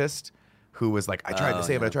scientist, who was like, I tried to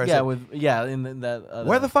say it, but I tried to say it. in that. Other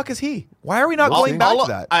Where the fuck is he? Why are we not We'll going see. back to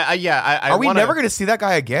that? Are Are we never going to see that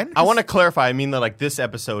guy again? I want to clarify. I mean that like this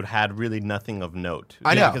episode had really nothing of note.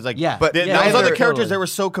 I know. because like Yeah. But those neither- other characters totally. that were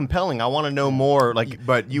so compelling. I want to know more. Like,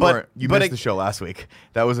 But you but missed it- the show last week.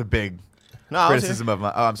 That was a big No, I was criticism of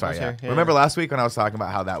my. Oh, I'm sorry. was Yeah. here, yeah. Remember last week when I was talking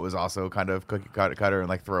about how that was also kind of cookie cutter and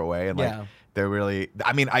like throwaway and like Yeah. they're really.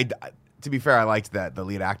 I mean, to be fair, I liked that the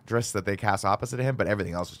lead actress that they cast opposite of him, but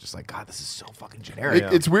everything else was just like, God, this is so fucking generic.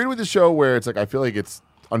 It's weird with the show where it's like I feel like it's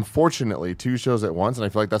unfortunately two shows at once, and I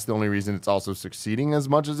feel like that's the only reason it's also succeeding as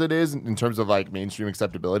much as it is in terms of like mainstream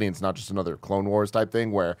acceptability. And it's not just another Clone Wars type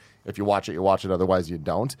thing where if you watch it, otherwise you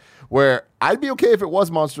don't. Where I'd be okay if it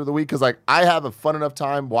was Monster of the Week because like I have a fun enough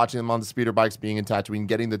time watching them on the speeder bikes, being in Tatooine,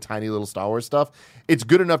 getting the tiny little Star Wars stuff. It's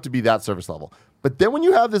good enough to be that service level. But then when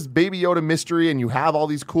you have this Baby Yoda mystery and you have all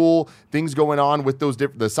these cool things going on with those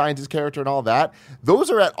the scientist character and all that, those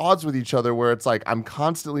are at odds with each other where it's like I'm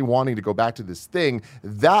constantly wanting to go back to this thing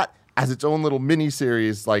that as its own little mini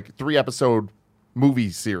series, like 3-episode movie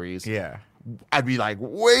series. Yeah. I'd be like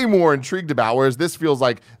way more intrigued about, whereas this feels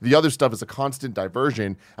like the other stuff is a constant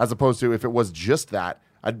diversion as opposed to if it was just that,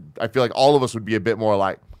 I feel like all of us would be a bit more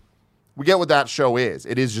like, we get what that show is.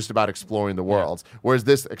 It is just about exploring the worlds. Whereas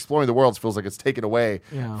this exploring the worlds feels like it's taken away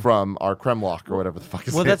from our Kremlock or whatever the fuck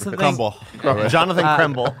is Well, that's the thing. Jonathan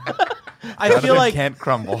Kremble. I feel like can't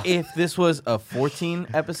crumble. if this was a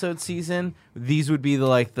 14-episode season, these would be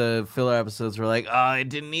the filler episodes. Where like, oh, I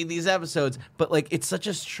didn't need these episodes, but like it's such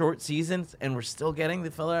a short season, and we're still getting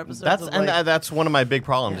the filler episodes. That's one of my big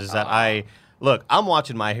problems is that I'm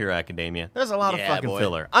watching My Hero Academia. There's a lot of fucking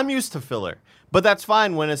filler. I'm used to filler, but that's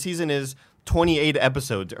fine when a season is 28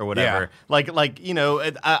 episodes or whatever.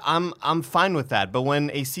 Yeah. I'm fine with that. But when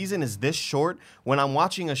a season is this short, when I'm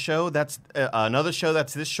watching a show that's another show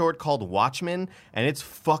that's this short called Watchmen, and it's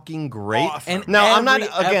fucking great. and now I'm not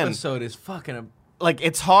every again. episode is fucking. Like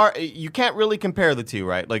it's hard. You can't really compare the two,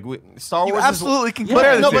 right? Like Star You Wars. absolutely can Yeah,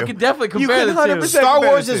 compare the no, two. but can definitely You compare can the two. 100% Star compare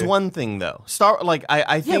Wars the is two. one thing though. I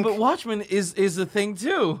Yeah, think but Watchmen is a thing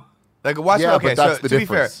too. Like Watchmen. Yeah, okay, but that's so the to be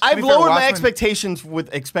fair, difference. I've to be fair, lowered my Watchmen- expectations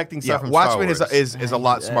with expecting Yeah, stuff from Watchmen Star Wars. is a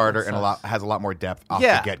lot smarter and sucks. has a lot more depth off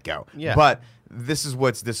Yeah. the get go. Yeah. But this is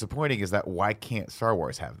what's disappointing is that why can't Star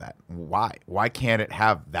Wars have that? Why can't it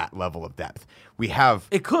have that level of depth? We have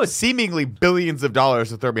It could. seemingly billions of dollars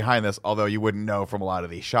to throw behind this, although you wouldn't know from a lot of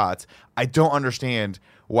these shots. I don't understand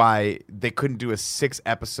why they couldn't do a 6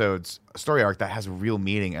 episodes story arc that has real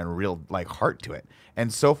meaning and real like heart to it.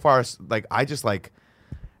 And so far, like I just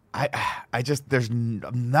there's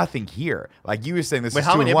nothing here. Like you were saying, this Wait, is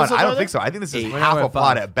how 2 many and 1. episodes I are don't there? think so. I think this is 8. half We're a at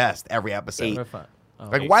plot 5. at best every episode. 8. We're fine. Oh.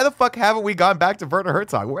 Like, why the fuck haven't we gone back to Werner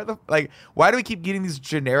Herzog? Why do we keep getting these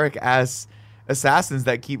generic ass assassins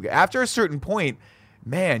that keep after a certain point?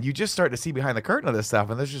 Man, you just start to see behind the curtain of this stuff,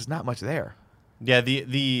 and there's just not much there. Yeah,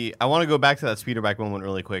 the I want to go back to that speeder bike moment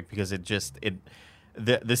really quick because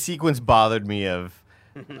the sequence bothered me of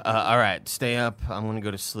all right, stay up. I'm gonna go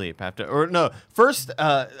to sleep first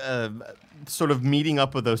sort of meeting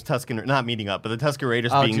up with those not meeting up, but the Tusken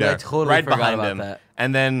Raiders Oh, being dude, I there totally right forgot behind about him, that.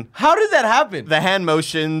 and then How did that happen? the hand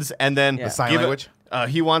motions, and then The sign give it- language?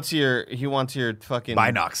 He wants your fucking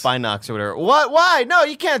Binocs or whatever. What? Why? No,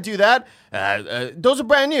 you can't do that. Those are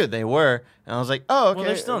brand new. They were, and I was like, oh, okay. Well,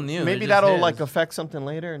 they're still new. Maybe They're just that'll his. like affect something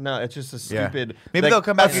later. No, it's just a stupid. Maybe like, they'll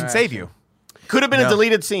come back okay. and save you. Could have been No. a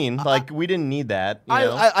deleted scene. Like we didn't need that. You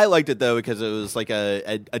know? I liked it though because it was like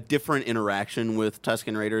a different interaction with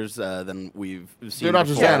Tusken Raiders than we've seen. They're not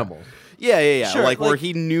just before. animals. Yeah. Sure, like where like-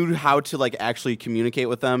 he knew how to like actually communicate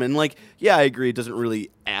with them, and like I agree, it doesn't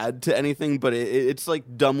really add to anything, but it's like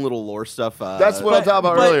dumb little lore stuff. That's what I'm talking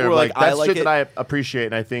about but- earlier. or, Like, I that's like shit it. that I appreciate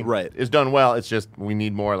and I think Right. is done well. It's just we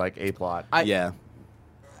need more like a plot. Yeah.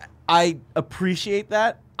 I appreciate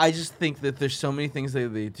that. I just think that there's so many things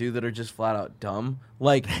that they do that are just flat out dumb.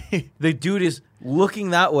 Like the dude is looking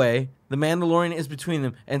that way, the Mandalorian is between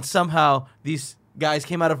them, and somehow these guys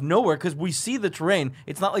came out of nowhere because we see the terrain.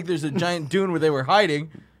 It's not like there's a giant dune where they were hiding.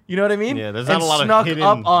 You know what I mean? Yeah, there's and not a lot of snuck hidden-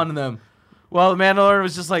 up on them. Well, the Mandalorian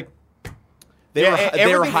was just like, They were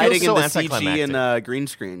everything hiding feels so in the CG anticlimactic. and green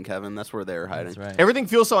screen, Kevin. That's where they were hiding. that's right. Everything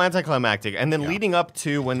feels so anticlimactic, and then leading up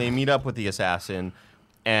to when they meet up with the assassin,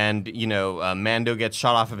 and Mando gets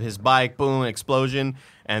shot off of his bike, boom, explosion,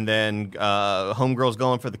 and then Homegirl's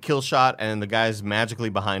going for the kill shot, and the guy's magically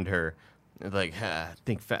behind her, like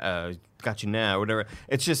got you now or whatever.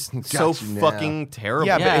 It's just Got so you now. fucking terrible.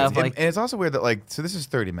 Yeah, Yeah, but like- and it's also weird that like, so this is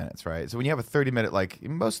 30 minutes, right? So when you have a 30-minute, like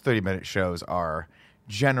most 30-minute shows are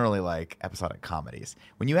generally like episodic comedies.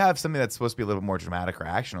 When you have something that's supposed to be a little bit more dramatic or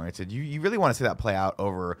action oriented, you really want to see that play out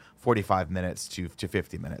over 45 minutes to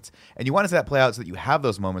 50 minutes. And you want to see that play out so that you have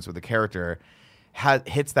those moments where the character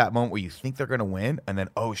hits that moment where you think they're going to win, and then,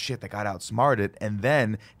 oh shit, they got outsmarted, and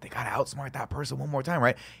then they got to outsmart that person one more time,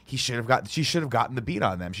 right? She should have gotten the beat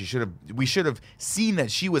on them. We should have seen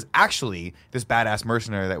that she was actually this badass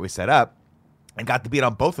mercenary that we set up, and got the beat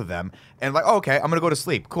on both of them, and like, oh, okay, I'm gonna go to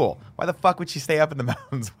sleep. Cool. Why the fuck would she stay up in the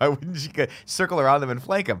mountains? Why wouldn't she circle around them and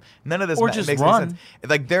flank them? None of this Or just makes run. any sense.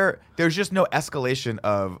 Like there's just no escalation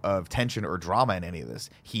of tension or drama in any of this.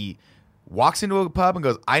 He walks into a pub and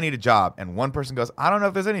goes, I need a job. And one person goes, I don't know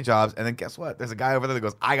if there's any jobs. And then guess what? There's a guy over there that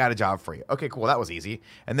goes, I got a job for you. Okay, cool. That was easy.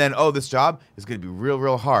 And then, oh, this job is going to be real,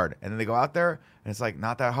 real hard. And then they go out there and it's like,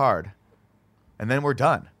 not that hard. And then we're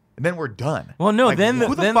done. Well, no, Like, then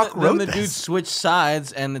who then fuck wrote the this? dude switched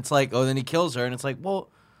sides, and it's like, oh, then he kills her, and it's like, well,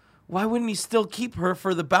 why wouldn't he still keep her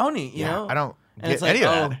for the bounty? You know, I don't And get it's like, any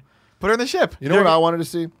of oh. that. Put her in the ship. You know what I wanted to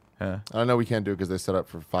see? Huh. I know we can't do it because they set up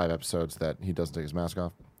for 5 episodes that he doesn't take his mask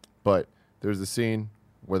off. But there's the scene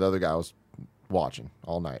where the other guy was watching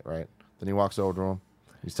all night, right? Then he walks over to him.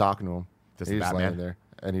 He's talking to him. Just He's the just Batman? laying there,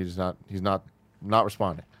 and he's not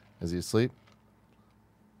responding. Is he asleep?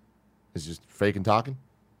 Is he just faking talking?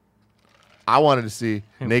 I wanted to see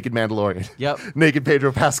naked Mandalorian. Yep. Naked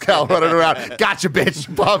Pedro Pascal running around. Gotcha,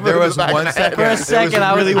 bitch. Bob There him in was the back one of the head. second. For a second,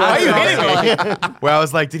 I was really I why was you also hitting like, Where I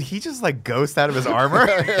was like, did he just like ghost out of his armor?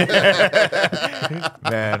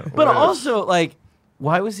 Man. but also like,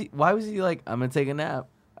 why was he like, I'm gonna take a nap?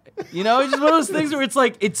 You know, it's just one of those things where it's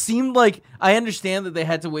like, it seemed like, I understand that they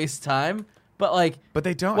had to waste time, but like, But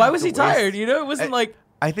they don't. why have was to he waste- tired? You know, it wasn't like,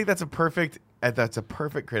 I think that's a perfect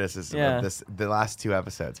criticism Yeah. of the last 2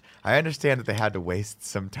 episodes. I understand that they had to waste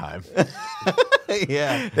some time.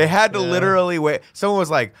 Yeah. They had to literally wait. Someone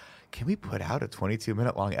was like, "Can we put out a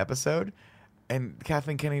 22-minute long episode?" And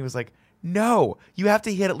Kathleen Kennedy was like, "No, you have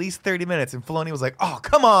to hit at least 30 minutes." And Filoni was like, "Oh,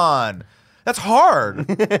 come on, that's hard.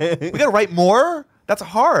 We gotta write more. That's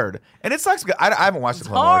hard." And it sucks. I haven't watched the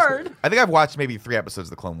Clone hard. Wars. I think I've watched maybe 3 episodes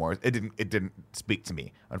of the Clone Wars. It didn't speak to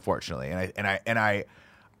me, unfortunately. And I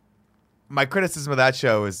my criticism of that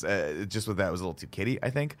show is just with that it was a little too kiddie, I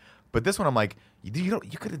think. But this one, I'm like, you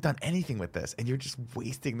could have done anything with this, and you're just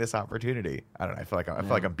wasting this opportunity. I don't know. I feel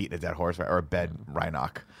like I'm beating a dead horse or a dead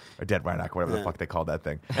Rhinoc, whatever the fuck they called that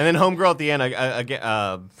thing. And then Homegirl at the end,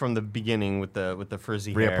 again, from the beginning with the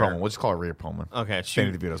frizzy Rhea hair. Perlman. We'll just call her Rhea Perlman. Okay, Danny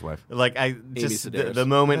shoot. DeVito's wife. Like the Sedaris.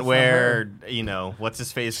 moment That's not where what's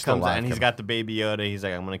his face Still comes out alive, and he's Kevin. got the baby Yoda. He's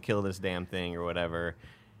like, I'm gonna kill this damn thing or whatever.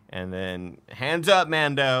 And then hands up,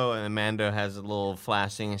 Mando, and then Mando has a little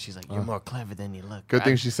flashing, and she's like, "You're more clever than you look." Good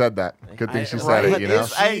thing she said that. Good thing she said right. it, you know?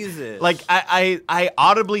 Jesus. I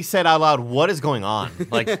audibly said out loud, "What is going on?"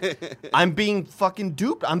 Like, I'm being fucking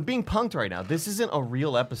duped. I'm being punked right now. This isn't a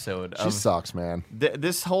real episode. She sucks, man.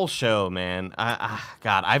 This whole show, man.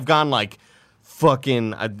 God, I've gone like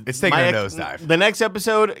fucking. It's taking a nosedive. The next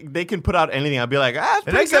episode, they can put out anything. I'll be like, it's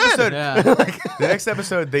The pretty next good. episode, yeah. the next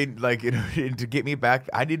episode, they like to get me back.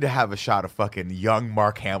 I need to have a shot of fucking young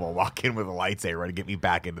Mark Hamill walk in with a lightsaber to get me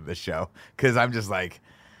back into the show, because I'm just like,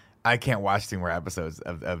 I can't watch 2 more episodes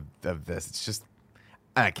of this. It's just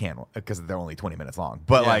I can't, because they're only 20 minutes long.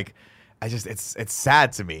 But Yeah. like, it's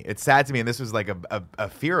sad to me. It's sad to me, and this was like a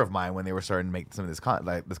fear of mine when they were starting to make some of this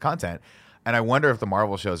this content. And I wonder if the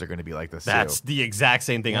Marvel shows are going to be like this That's too. the exact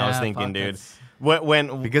same thing I was Yeah, thinking, fuck, dude. that's-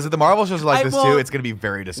 When Because if the Marvel shows are like this well, too, it's going to be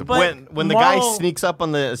very disappointing. when the guy Marvel- sneaks up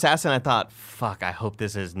on the assassin, I thought, fuck, I hope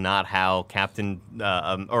this is not how Captain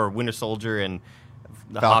or Winter Soldier and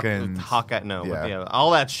the Falcon. Hawkeye, no, Yeah. all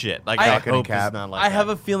that shit. Like, I- I Falcon and hope Cap. it's not like I that. have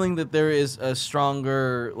a feeling that there is a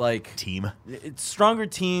stronger like Team. it's stronger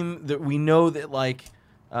team that we know that like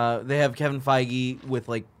they have Kevin Feige with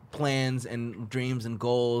like plans and dreams and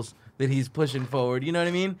goals that he's pushing forward. You know what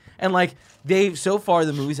I mean? And like so far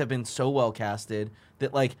the movies have been so well casted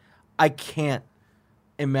that like I can't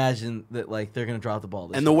imagine that like they're gonna drop the ball.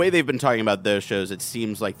 This And the time. way they've been talking about those shows, it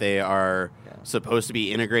seems like they are supposed to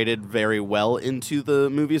be integrated very well into the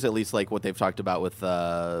movies, at least like what they've talked about with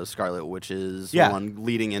Scarlet Witch's one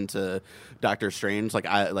leading into Doctor Strange.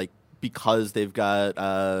 Like because they've got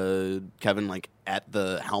Kevin like at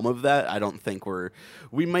the helm of that. I don't think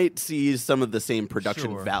we might see some of the same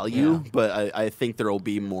production value, but I think there will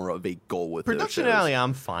be more of a goal with production value.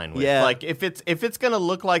 I'm fine with. Yeah. Like if it's gonna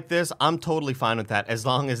look like this, I'm totally fine with that as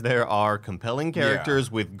long as there are compelling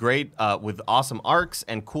characters with great with awesome arcs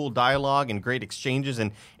and cool dialogue and great exchanges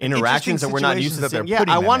and interactions that we're not used to seeing. Yeah,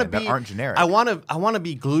 I want to be aren't generic. I want to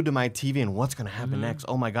be glued to my TV and what's gonna happen next.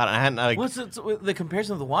 Oh my god, I hadn't like. What's the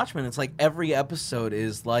comparison of the Watchmen? It's like every episode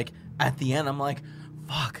is like at the end. I'm like,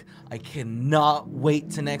 fuck, I cannot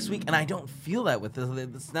wait to next week, and I don't feel that with this.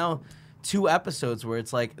 It's now 2 episodes where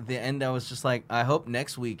it's like the end. I was just like, I hope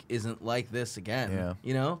next week isn't like this again. Yeah.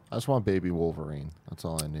 You know, I just want baby Wolverine. That's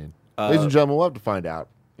all I need. Ladies and gentlemen, we'll have to find out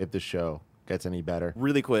if the show gets any better.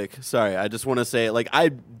 Really quick, sorry, I just want to say, like,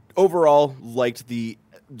 I overall liked the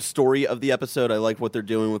story of the episode. I like what they're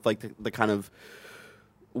doing with like the kind of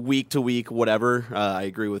week to week whatever. I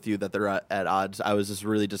agree with you that they're at odds. I was just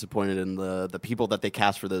really disappointed in the people that they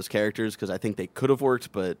cast for those characters because I think they could have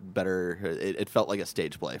worked, but better. It felt like a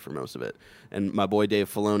stage play for most of it. And my boy Dave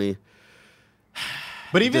Filoni.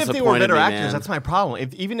 But even if they were better actors, man. that's my problem.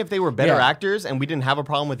 Even if they were better actors and we didn't have a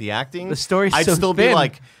problem with the acting, The story's I'd so still thin.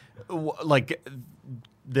 be like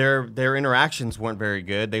their interactions weren't very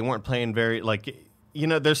good. They weren't playing very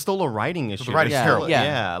there's still a writing issue. The writing's Yeah, terrible.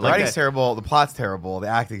 yeah. The writing's terrible. The plot's terrible. The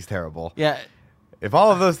acting's terrible. yeah. If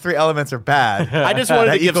all of those 3 elements are bad, I just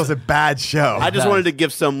wanted that to give equals a bad show. I just wanted to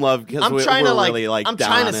give some love because I'm we're trying to really like I'm down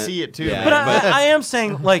trying on to see it too. Yeah. But I am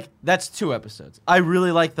saying, like, that's 2 episodes. I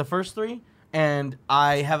really like the first 3, and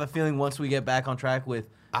I have a feeling once we get back on track with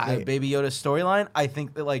the Baby Yoda storyline, I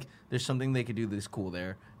think that, like, there's something they could do that's cool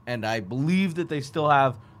there. And I believe that they still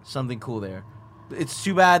have something cool there. It's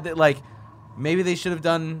too bad that, like, maybe they should have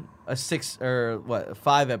done a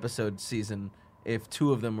 5 episode season if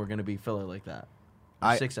 2 of them were going to be filler like that.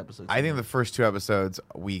 6 episodes. I think the first 2 episodes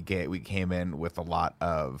we came in with a lot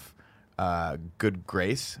of good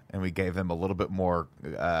grace, and we gave them a little bit more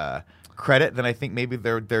credit than I think maybe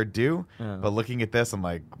they're due. Yeah. But looking at this, I'm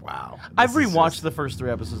like, wow. I've this is rewatched just- the first 3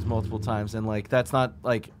 episodes multiple times, and like that's not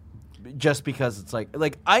like just because it's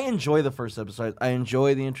like I enjoy the first episode. I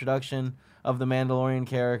enjoy the introduction of the Mandalorian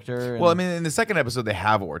character. Well, I mean, in the second episode, they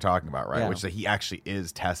have what we're talking about, right? Yeah. Which is that he actually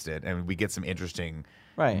is tested, and we get some interesting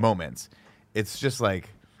Right. moments. It's just like,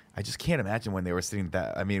 I just can't imagine when they were sitting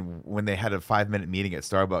when they had a 5-minute meeting at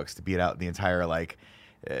Starbucks to beat out the entire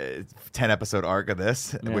 10-episode arc of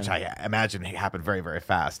this, which I imagine happened very, very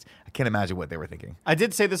fast. I can't imagine what they were thinking. I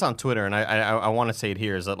did say this on Twitter, and I want to say it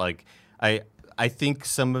here, is that like I think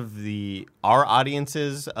some of our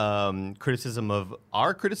audience's criticism of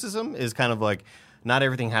our criticism is kind of like not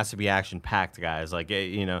everything has to be action packed, guys. Like But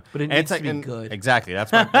it and needs it's like, to be and good. Exactly.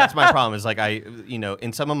 That's my problem. Is like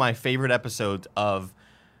in some of my favorite episodes of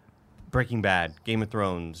Breaking Bad, Game of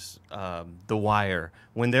Thrones, The Wire,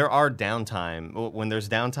 when there's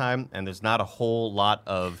downtime and there's not a whole lot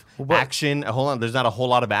of action, there's not a whole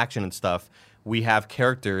lot of action and stuff. We have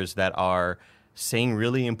characters that are saying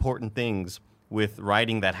really important things with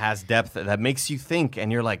writing that has depth that makes you think, and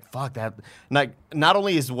you're like, fuck that. Not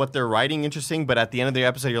only is what they're writing interesting, but at the end of the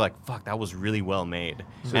episode, you're like, fuck, that was really well made.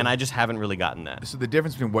 And I just haven't really gotten that. So the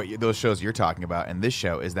difference between those shows you're talking about and this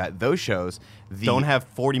show is that those shows Don't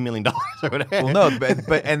have $40 million or whatever. Well,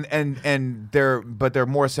 no, but they're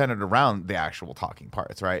more centered around the actual talking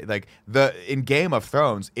parts, right? Like in Game of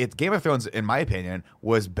Thrones, Game of Thrones, in my opinion,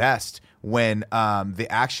 was best when the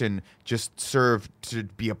action just served to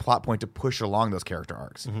be a plot point to push along those character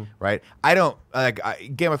arcs, right?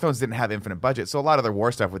 Game of Thrones didn't have infinite budget, so a lot of their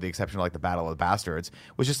war stuff, with the exception of like the Battle of the Bastards,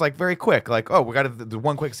 was just like very quick. Like, oh, we got the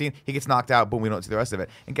one quick scene, he gets knocked out, boom, we don't see the rest of it.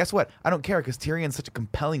 And guess what? I don't care because Tyrion's such a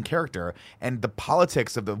compelling character, and the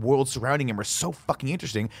politics of the world surrounding him are so fucking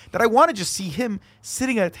interesting that I want to just see him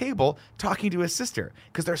sitting at a table talking to his sister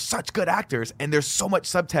because they're such good actors, and there's so much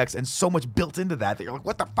subtext and so much built into that you're like,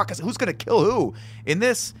 what the fuck who's gonna kill who? In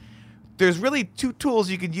this, there's really 2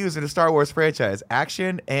 tools you can use in a Star Wars franchise: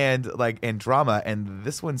 action and drama, and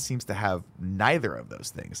this one seems to have neither of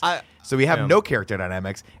those things. So we have no character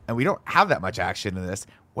dynamics, and we don't have that much action in this.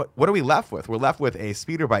 What are we left with? We're left with a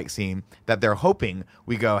speeder bike scene that they're hoping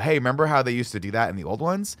we go, hey, remember how they used to do that in the old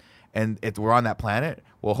ones? And we're on that planet?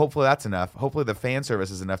 Well, hopefully that's enough. Hopefully the fan service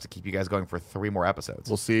is enough to keep you guys going for 3 more episodes.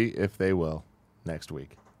 We'll see if they will next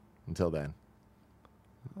week. Until then.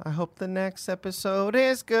 I hope the next episode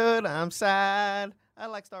is good. I'm sad. I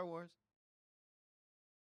like Star Wars.